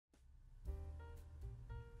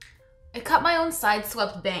I cut my own side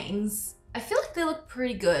swept bangs. I feel like they look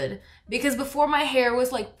pretty good because before my hair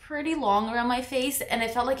was like pretty long around my face and I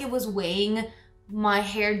felt like it was weighing my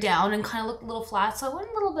hair down and kind of looked a little flat. So I went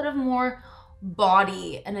a little bit of more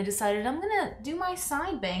body and I decided I'm gonna do my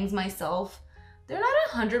side bangs myself. They're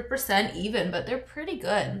not 100% even, but they're pretty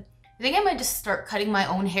good. I think I might just start cutting my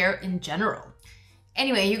own hair in general.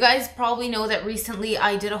 Anyway, you guys probably know that recently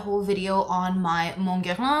I did a whole video on my Mon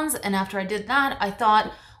Guerlains, and after I did that, I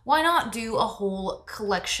thought, why not do a whole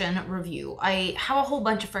collection review? I have a whole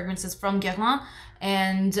bunch of fragrances from Guerlain,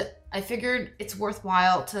 and I figured it's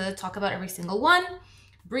worthwhile to talk about every single one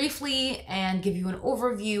briefly and give you an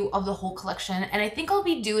overview of the whole collection. And I think I'll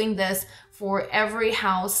be doing this for every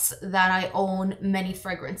house that I own many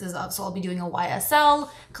fragrances of. So I'll be doing a YSL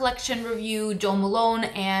collection review, Jo Malone,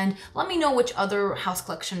 and let me know which other house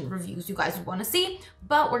collection reviews you guys would want to see.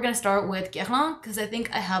 But we're gonna start with Guerlain because I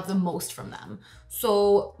think I have the most from them.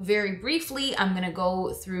 So very briefly, I'm gonna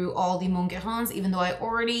go through all the Mon Guerlains, even though I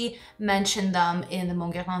already mentioned them in the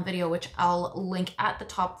Mon Guerlain video, which I'll link at the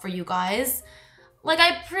top for you guys. Like,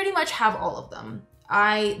 I pretty much have all of them.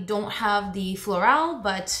 I don't have the Floral,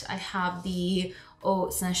 but I have the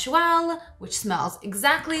Eau Sensuelle, which smells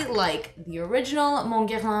exactly like the original Mon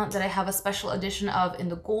Guerlain that I have a special edition of in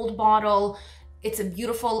the gold bottle. It's a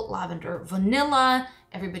beautiful lavender vanilla.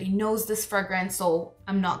 Everybody knows this fragrance, so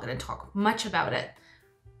I'm not gonna talk much about it.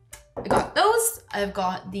 I got those. I've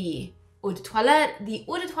got the Eau de Toilette. The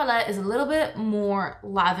Eau de Toilette is a little bit more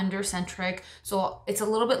lavender centric, so it's a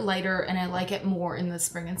little bit lighter and I like it more in the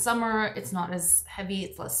spring and summer. It's not as heavy,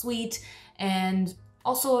 it's less sweet, and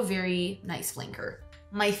also a very nice flanker.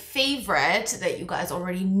 My favorite that you guys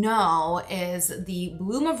already know is the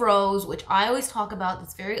Bloom of Rose, which I always talk about.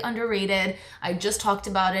 It's very underrated. I just talked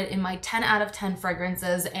about it in my 10 out of 10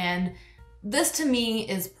 fragrances, and this to me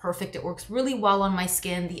is perfect. It works really well on my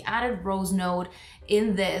skin. The added rose note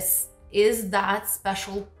in this is that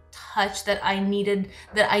special touch that I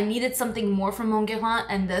needed something more from Mon Guerlain,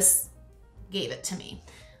 and this gave it to me.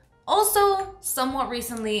 Also, somewhat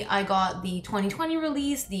recently, I got the 2020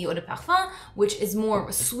 release, the Eau de Parfum, which is more of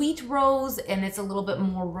a sweet rose, and it's a little bit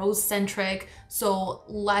more rose-centric, so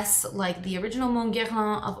less like the original Mon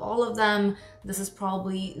Guerlain. Of all of them, this is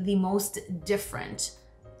probably the most different,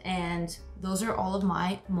 and those are all of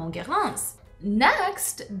my Mon Guerlains.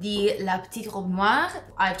 Next, the La Petite Robe Noire.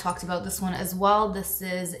 I've talked about this one as well. This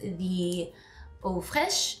is the Eau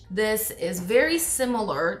Fraîche. This is very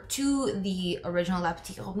similar to the original La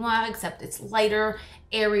Petite Robe Noire, except it's lighter,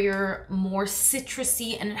 airier, more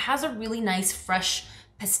citrusy, and it has a really nice fresh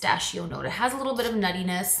pistachio note. It has a little bit of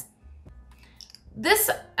nuttiness. This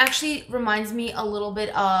actually reminds me a little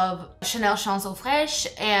bit of Chanel Chance Eau Fraîche,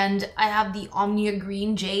 and I have the Omnia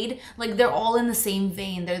Green Jade. Like, they're all in the same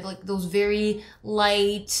vein. They're like those very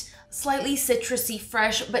light, slightly citrusy,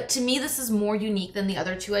 fresh, but to me this is more unique than the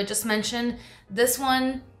other two I just mentioned. This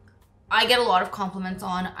one, I get a lot of compliments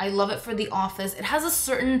on. I love it for the office. It has a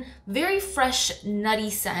certain very fresh, nutty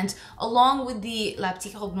scent, along with the La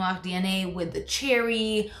Petite Robe Noire DNA, with the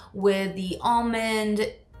cherry, with the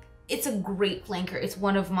almond. It's a great flanker. It's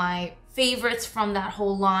one of my favorites from that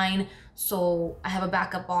whole line. So I have a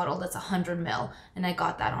backup bottle that's 100 ml, and I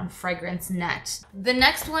got that on Fragrance Net. The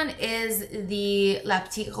next one is the La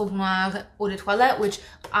Petite Robe Noire Eau de Toilette, which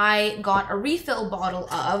I got a refill bottle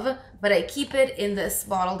of, but I keep it in this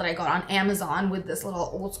bottle that I got on Amazon with this little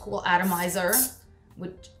old school atomizer,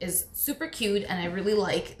 which is super cute, and I really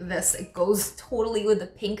like this. It goes totally with the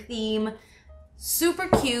pink theme. Super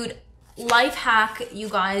cute. Life hack, you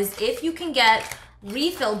guys, if you can get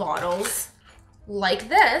refill bottles like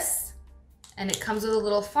this, and it comes with a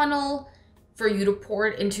little funnel for you to pour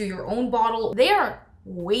it into your own bottle, they are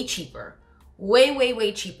way cheaper.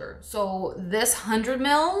 Way cheaper. So this 100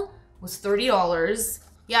 ml was $30.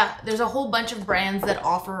 Yeah, there's a whole bunch of brands that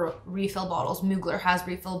offer refill bottles. Mugler has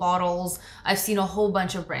refill bottles. I've seen a whole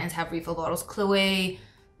bunch of brands have refill bottles. Chloe.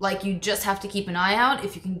 Like, you just have to keep an eye out.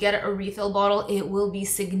 If you can get a refill bottle, it will be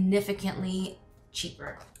significantly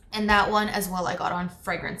cheaper. And that one as well I got on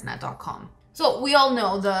fragrancenet.com. So we all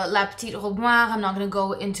know the La Petite Robe Noire. I'm not gonna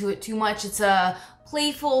go into it too much. It's a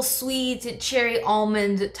playful, sweet, cherry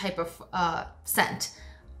almond type of scent.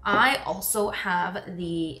 I also have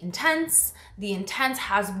the Intense. The Intense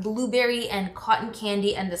has blueberry and cotton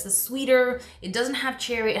candy, and this is sweeter. It doesn't have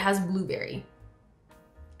cherry, it has blueberry.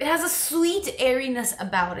 It has a sweet airiness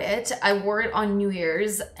about it. I wore it on New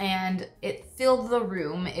Year's and it filled the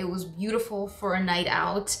room. It was beautiful for a night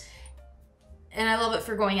out, and I love it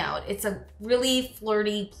for going out. It's a really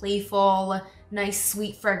flirty, playful, nice,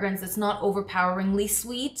 sweet fragrance. It's not overpoweringly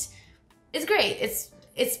sweet. It's great.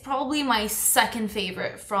 it's probably my second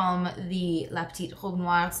favorite from the La Petite Robe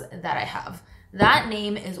Noires that I have. That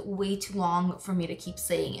name is way too long for me to keep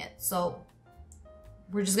saying it, so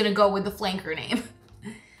we're just gonna go with the flanker name.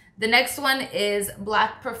 The next one is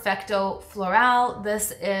Black Perfecto Floral.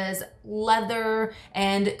 This is leather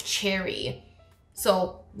and cherry.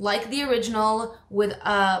 So like the original, with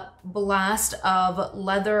a blast of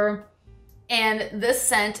leather. And this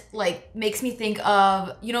scent like makes me think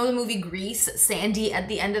of, you know, the movie Grease, Sandy at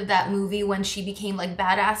the end of that movie when she became like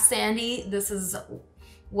badass Sandy. This is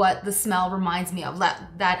what the smell reminds me of,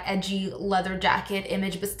 that edgy leather jacket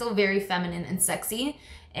image, but still very feminine and sexy.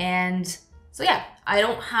 And so yeah, I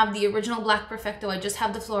don't have the original Black Perfecto, I just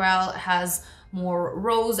have the Floral. It has more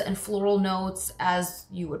rose and floral notes, as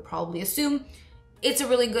you would probably assume. It's a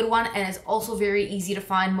really good one, and it's also very easy to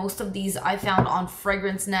find. Most of these I found on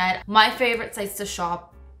FragranceNet. My favorite sites to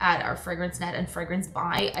shop at are FragranceNet and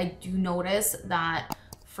FragranceBuy. I do notice that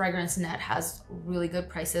FragranceNet has really good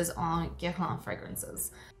prices on Guerlain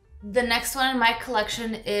fragrances. The next one in my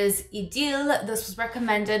collection is Idylle. This was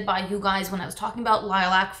recommended by you guys when I was talking about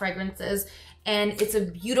lilac fragrances, and it's a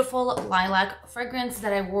beautiful lilac fragrance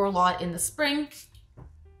that I wore a lot in the spring.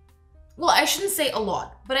 Well, I shouldn't say a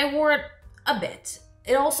lot, but I wore it a bit.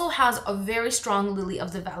 It also has a very strong lily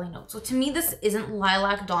of the valley note. So to me, this isn't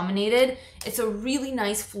lilac dominated. It's a really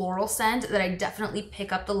nice floral scent that I definitely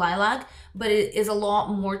pick up the lilac, but it is a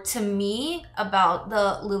lot more to me about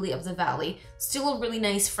the lily of the valley. Still a really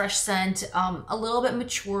nice fresh scent, a little bit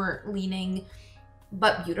mature leaning,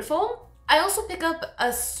 but beautiful. I also pick up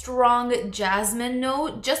a strong jasmine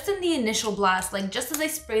note just in the initial blast, like just as I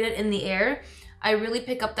sprayed it in the air. I really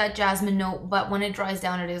pick up that jasmine note, but when it dries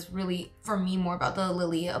down, it is really, for me, more about the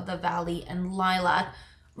lily of the valley and lilac.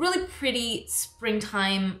 Really pretty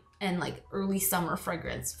springtime and like early summer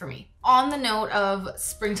fragrance for me. On the note of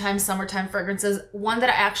springtime, summertime fragrances, one that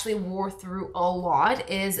I actually wore through a lot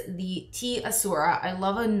is the Tea Asura. I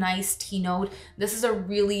love a nice tea note. This is a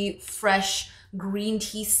really fresh green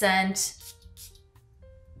tea scent.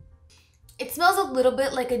 It smells a little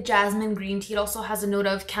bit like a jasmine green tea. It also has a note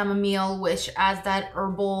of chamomile, which adds that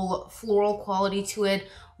herbal floral quality to it.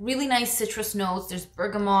 Really nice citrus notes. There's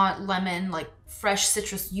bergamot, lemon, like fresh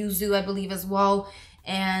citrus yuzu, I believe, as well.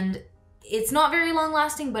 And it's not very long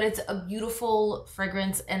lasting, but it's a beautiful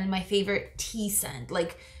fragrance and my favorite tea scent.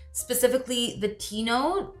 Like specifically the tea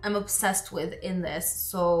note, I'm obsessed with in this.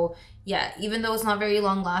 So yeah, even though it's not very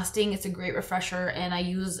long lasting, it's a great refresher and I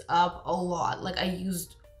use up a lot. Like I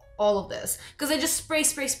used all of this because I just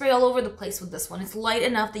spray all over the place with this one. It's light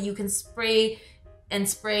enough that you can spray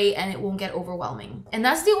and it won't get overwhelming. And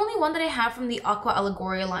that's the only one that I have from the Aqua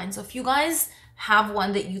Allegoria line. So if you guys have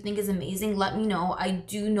one that you think is amazing, let me know. I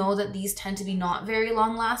do know that these tend to be not very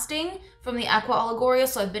long lasting from the Aqua Allegoria,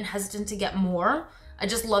 so I've been hesitant to get more. I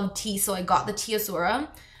just love tea, so I got the Tea Asura.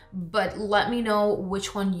 But let me know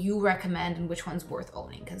which one you recommend and which one's worth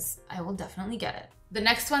owning, because I will definitely get it. The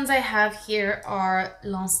next ones I have here are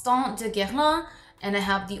L'Instant de Guerlain, and I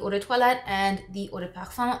have the Eau de Toilette and the Eau de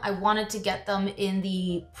Parfum. I wanted to get them in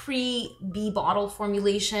the pre-B bottle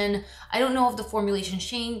formulation. I don't know if the formulation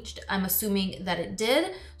changed. I'm assuming that it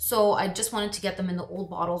did. So I just wanted to get them in the old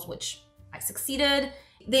bottles, which I succeeded.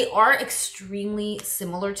 They are extremely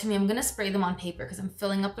similar to me. I'm gonna spray them on paper because I'm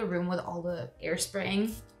filling up the room with all the air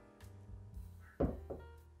spraying.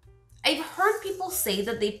 I've heard people say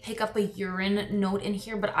that they pick up a urine note in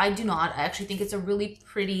here, but I do not. I actually think it's a really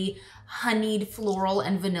pretty honeyed floral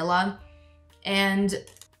and vanilla. And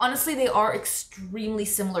honestly, they are extremely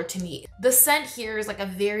similar to me. The scent here is like a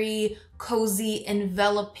very cozy,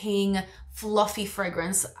 enveloping, fluffy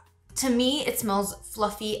fragrance. To me, it smells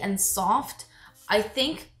fluffy and soft. I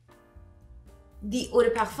think the Eau de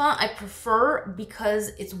Parfum I prefer because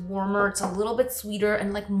it's warmer, it's a little bit sweeter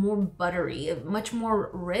and like more buttery, much more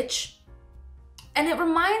rich. And it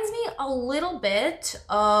reminds me a little bit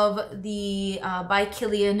of the by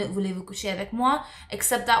Kilian Voulez-vous coucher avec moi,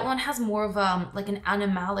 except that one has more of like an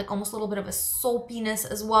animalic, almost a little bit of a soapiness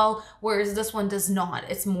as well, whereas this one does not.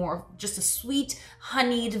 It's more just a sweet,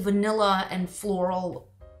 honeyed, vanilla and floral,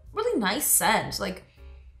 really nice scent. Like,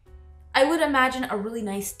 I would imagine a really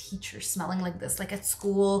nice teacher smelling like this, like at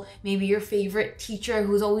school, maybe your favorite teacher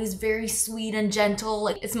who's always very sweet and gentle.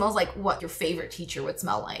 Like it smells like what your favorite teacher would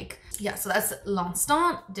smell like. Yeah, so that's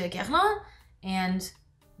L'Instant de Guerlain and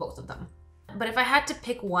both of them. But if I had to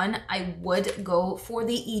pick one, I would go for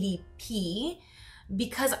the EDP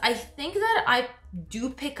because I think that I do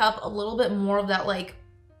pick up a little bit more of that, like,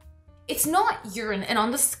 it's not urine and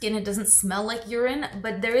on the skin it doesn't smell like urine,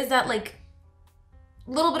 but there is that like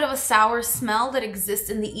little bit of a sour smell that exists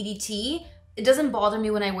in the EDT, It doesn't bother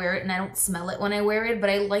me when I wear it and I don't smell it when I wear it, but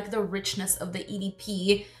I like the richness of the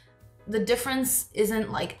EDP. The difference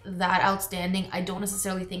isn't like that outstanding. I don't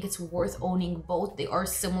necessarily think it's worth owning both. They are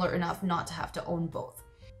similar enough not to have to own both.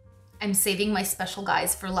 I'm saving my special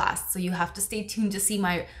guys for last, so you have to stay tuned to see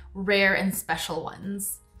my rare and special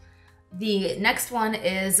ones. The next one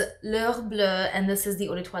is L'Heure Bleue, and this is the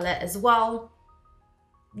Eau de Toilette as well.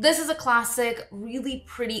 This is a classic, really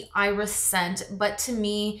pretty iris scent, but to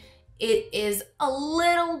me, it is a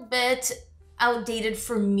little bit outdated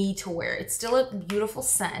for me to wear. It's still a beautiful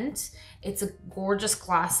scent. It's a gorgeous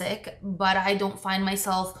classic, but I don't find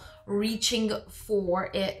myself reaching for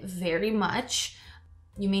it very much.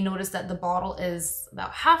 You may notice that the bottle is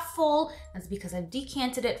about half full. That's because I've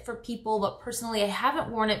decanted it for people, but personally I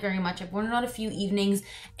haven't worn it very much. I've worn it on a few evenings,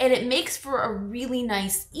 and it makes for a really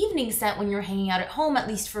nice evening scent when you're hanging out at home, at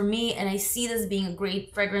least for me, and I see this being a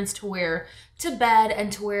great fragrance to wear to bed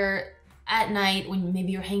and to wear at night when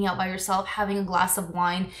maybe you're hanging out by yourself, having a glass of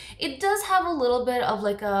wine. It does have a little bit of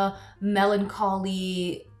like a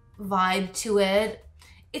melancholy vibe to it.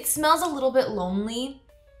 It smells a little bit lonely.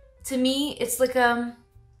 To me, it's like a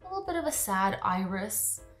little bit of a sad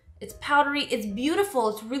iris. It's powdery, it's beautiful,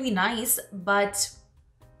 it's really nice, but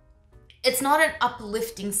it's not an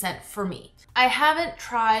uplifting scent for me. I haven't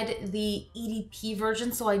tried the EDP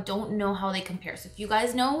version, so I don't know how they compare. So if you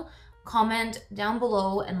guys know, comment down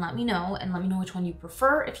below and let me know which one you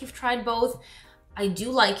prefer if you've tried both. I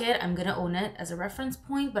do like it, I'm gonna own it as a reference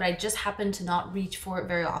point, but I just happen to not reach for it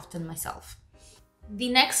very often myself. The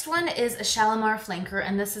next one is a Shalimar flanker,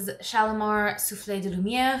 and this is Shalimar Soufflé de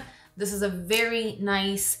Lumière. This is a very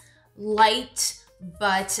nice, light,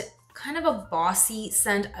 but kind of a bossy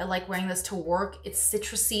scent. I like wearing this to work. It's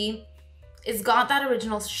citrusy. It's got that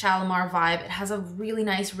original Shalimar vibe. It has a really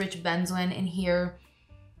nice, rich benzoin in here.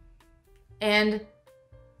 And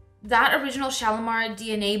that original Shalimar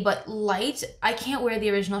DNA, but light. I can't wear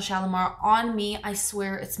the original Shalimar on me. I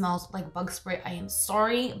swear it smells like bug spray. I am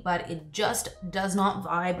sorry, but it just does not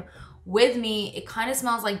vibe with me. It kind of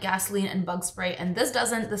smells like gasoline and bug spray, and this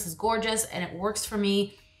doesn't. This is gorgeous and it works for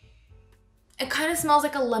me. It kind of smells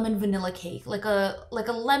like a lemon vanilla cake, like a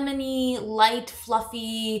lemony, light,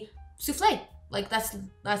 fluffy souffle. Like that's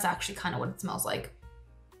actually kind of what it smells like.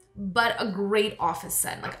 But a great office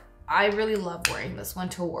scent. Like, I really love wearing this one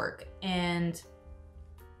to work, and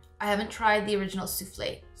I haven't tried the original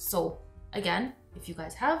souffle. So again, if you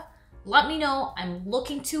guys have, let me know. I'm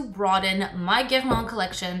looking to broaden my Guerlain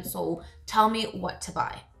collection, so tell me what to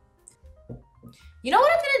buy. You know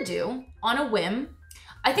what I'm gonna do on a whim?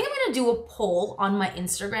 I think I'm gonna do a poll on my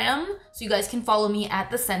Instagram, so you guys can follow me at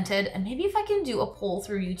The Scented, and maybe if I can do a poll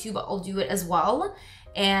through YouTube, I'll do it as well.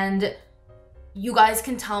 And you guys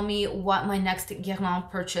can tell me what my next Guerlain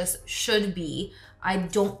purchase should be. I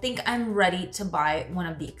don't think I'm ready to buy one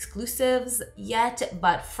of the exclusives yet,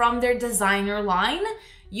 but from their designer line,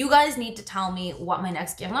 you guys need to tell me what my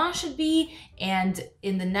next Guerlain should be. And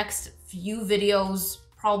in the next few videos,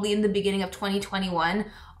 probably in the beginning of 2021,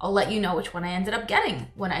 I'll let you know which one I ended up getting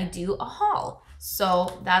when I do a haul.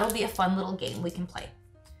 So that'll be a fun little game we can play.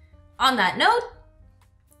 On that note,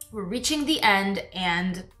 we're reaching the end,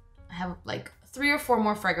 and I have like 3 or 4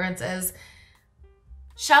 more fragrances.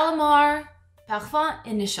 Shalimar Parfum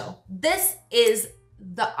Initial. This is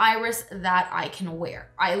the iris that I can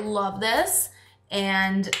wear. I love this,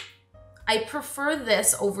 and I prefer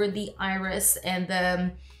this over the iris and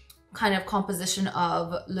the kind of composition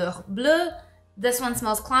of L'Heure Bleue. This one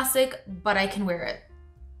smells classic, but I can wear it.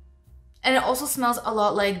 And it also smells a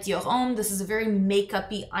lot like Dior Homme. This is a very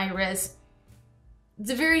makeup-y iris.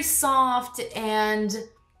 It's very soft and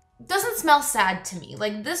doesn't smell sad to me.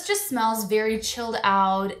 Like, this just smells very chilled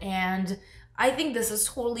out, and I think this is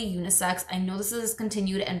totally unisex. I know this is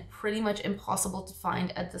discontinued and pretty much impossible to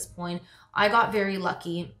find at this point. I got very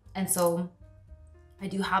lucky, and so I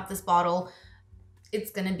do have this bottle.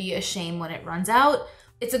 It's gonna be a shame when it runs out.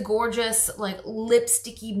 It's a gorgeous, like,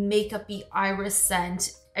 lipsticky, makeup-y iris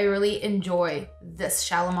scent. I really enjoy this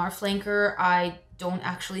Shalimar flanker. I don't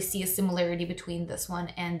actually see a similarity between this one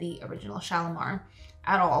and the original Shalimar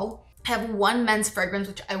at all. I have one men's fragrance,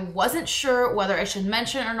 which I wasn't sure whether I should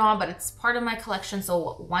mention or not, but it's part of my collection,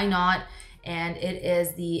 so why not? And it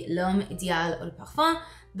is the L'Homme Idéal Eau de Parfum.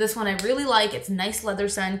 This one I really like. It's a nice leather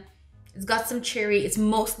scent. It's got some cherry. It's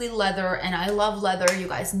mostly leather, and I love leather. You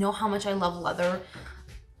guys know how much I love leather.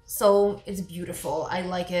 So it's beautiful. I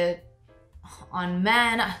like it on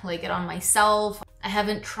men. I like it on myself. I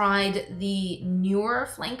haven't tried the newer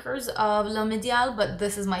flankers of L'Homme Idéal, but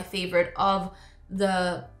this is my favorite of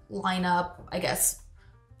the lineup, I guess,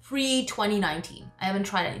 pre-2019. I haven't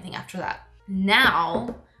tried anything after that.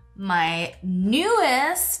 Now, my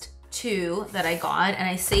newest two that I got, and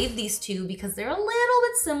I saved these two because they're a little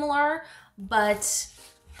bit similar, but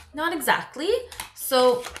not exactly.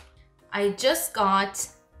 So I just got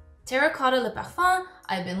Terracotta Le Parfum.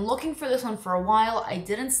 I've been looking for this one for a while. I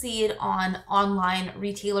didn't see it on online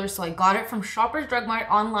retailers, so I got it from Shoppers Drug Mart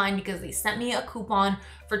online because they sent me a coupon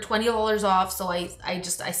for $20 off, so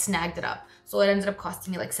I snagged it up. So it ended up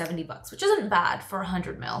costing me like 70 bucks, which isn't bad for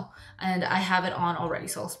 100 ml. And I have it on already,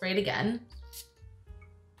 so I'll spray it again.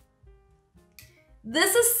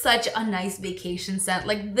 This is such a nice vacation scent.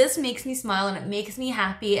 Like, this makes me smile and it makes me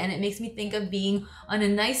happy and it makes me think of being on a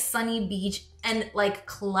nice sunny beach and like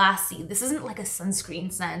classy. This isn't like a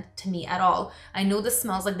sunscreen scent to me at all. I know this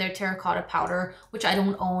smells like their terracotta powder, which I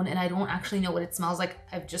don't own, and I don't actually know what it smells like.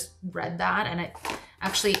 I've just read that, and it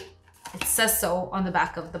says so on the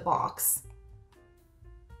back of the box.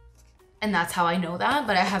 And that's how I know that,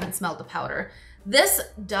 but I haven't smelled the powder. This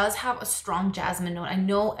does have a strong jasmine note. I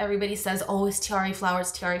know everybody says, oh, it's tiare flower,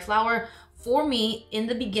 it's tiare flower. For me, in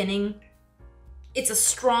the beginning, it's a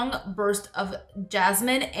strong burst of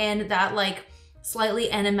jasmine and that like slightly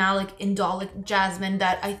animalic, indolic jasmine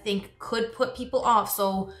that I think could put people off.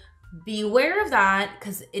 So beware of that,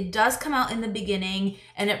 because it does come out in the beginning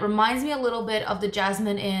and it reminds me a little bit of the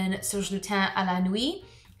jasmine in Serge Lutens à la Nuit.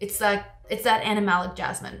 It's that animalic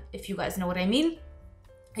jasmine, if you guys know what I mean.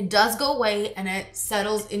 It does go away and it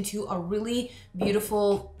settles into a really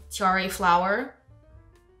beautiful tiare flower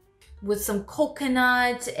with some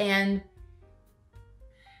coconut, and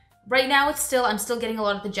right now I'm still getting a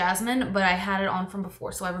lot of the jasmine, but I had it on from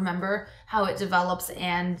before, so I remember how it develops,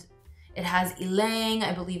 and it has ylang,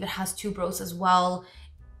 I believe it has tuberose as well.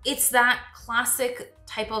 It's that classic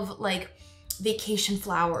type of like vacation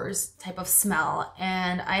flowers type of smell.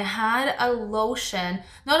 And I had a lotion,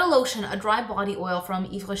 a dry body oil from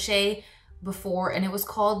Yves Rocher before, and it was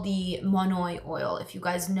called the Monoi oil. If you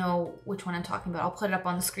guys know which one I'm talking about, I'll put it up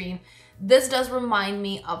on the screen. This does remind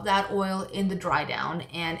me of that oil in the dry down,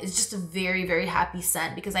 and it's just a very, very happy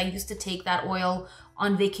scent because I used to take that oil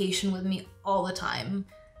on vacation with me all the time.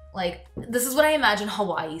 Like, this is what I imagine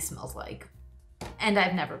Hawaii smells like, and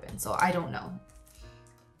I've never been, so I don't know.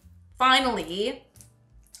 Finally,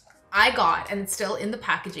 I got, and it's still in the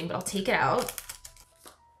packaging, but I'll take it out.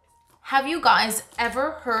 Have you guys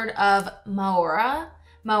ever heard of Maora?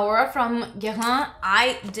 Maora from Guerlain.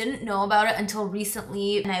 I didn't know about it until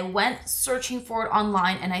recently, and I went searching for it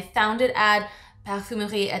online, and I found it at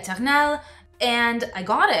Perfumerie Eternelle, and I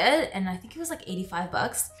got it, and I think it was like 85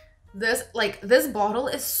 bucks. This bottle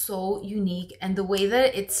is so unique, and the way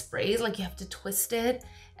that it sprays, like you have to twist it,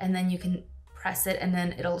 and then you can press it and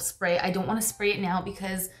then it'll spray. I don't want to spray it now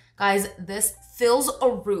because, guys, this fills a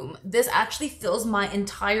room. This actually fills my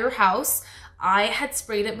entire house. I had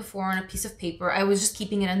sprayed it before on a piece of paper. I was just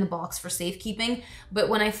keeping it in the box for safekeeping. But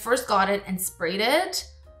when I first got it and sprayed it,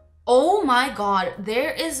 oh my God,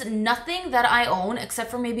 there is nothing that I own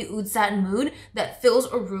except for maybe Oud Satin Mood that fills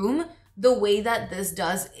a room the way that this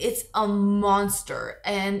does. It's a monster,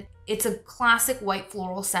 and it's a classic white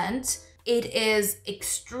floral scent. It is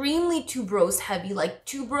extremely tuberose heavy, like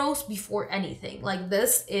tuberose before anything. Like,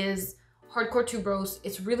 this is hardcore tuberose.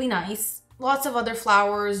 It's really nice. Lots of other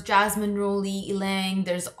flowers, jasmine rolly, ylang,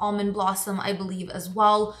 there's almond blossom, I believe, as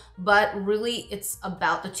well. But really, it's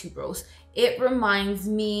about the tuberose. It reminds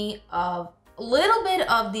me of a little bit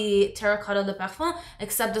of the Terracotta Le Parfum,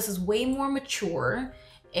 except this is way more mature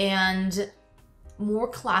and more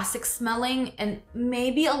classic smelling and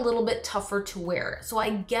maybe a little bit tougher to wear. So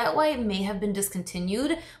I get why it may have been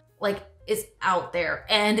discontinued. Like, it's out there,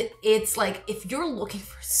 and it's like, if you're looking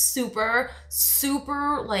for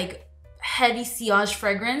super like heavy sillage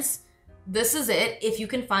fragrance, this is it. If you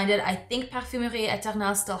can find it, I think Perfumerie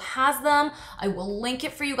Eternelle still has them. I will link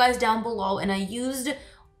it for you guys down below, and I used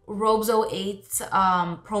Robes08's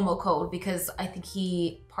promo code because I think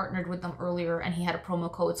he partnered with them earlier and he had a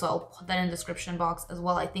promo code, so I'll put that in the description box as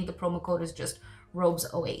well. I think the promo code is just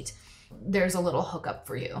Robes08. There's a little hookup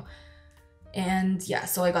for you. And yeah,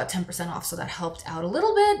 so I got 10% off, so that helped out a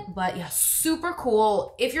little bit. But yeah, super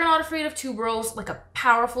cool. If you're not afraid of tuberose, like a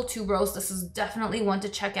powerful tuberose, this is definitely one to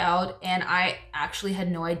check out. And I actually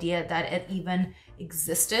had no idea that it even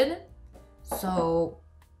existed. So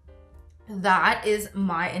that is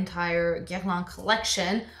my entire Guerlain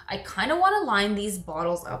collection. I kind of want to line these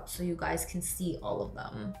bottles up so you guys can see all of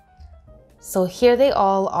them. So here they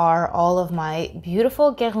all are, all of my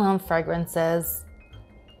beautiful Guerlain fragrances.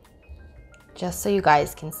 Just so you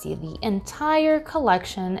guys can see the entire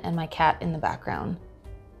collection and my cat in the background.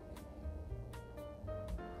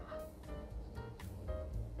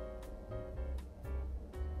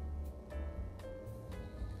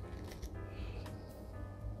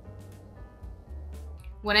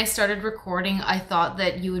 When I started recording, I thought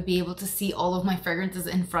that you would be able to see all of my fragrances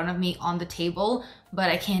in front of me on the table, but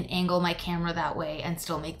I can't angle my camera that way and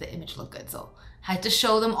still make the image look good. So I had to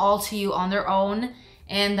show them all to you on their own.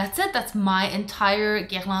 And that's it. That's my entire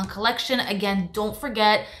Guerlain collection. Again, don't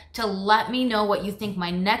forget to let me know what you think my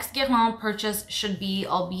next Guerlain purchase should be.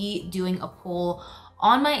 I'll be doing a poll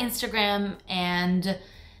on my Instagram, and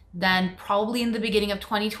then probably in the beginning of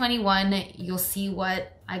 2021, you'll see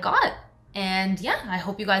what I got. And yeah, I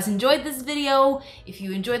hope you guys enjoyed this video. If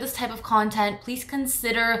you enjoy this type of content, please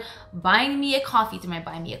consider buying me a coffee through my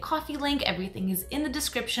Buy Me a Coffee link. Everything is in the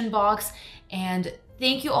description box. And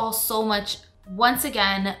thank you all so much. Once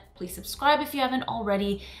again, please subscribe if you haven't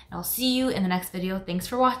already, and I'll see you in the next video. Thanks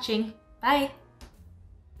for watching. Bye.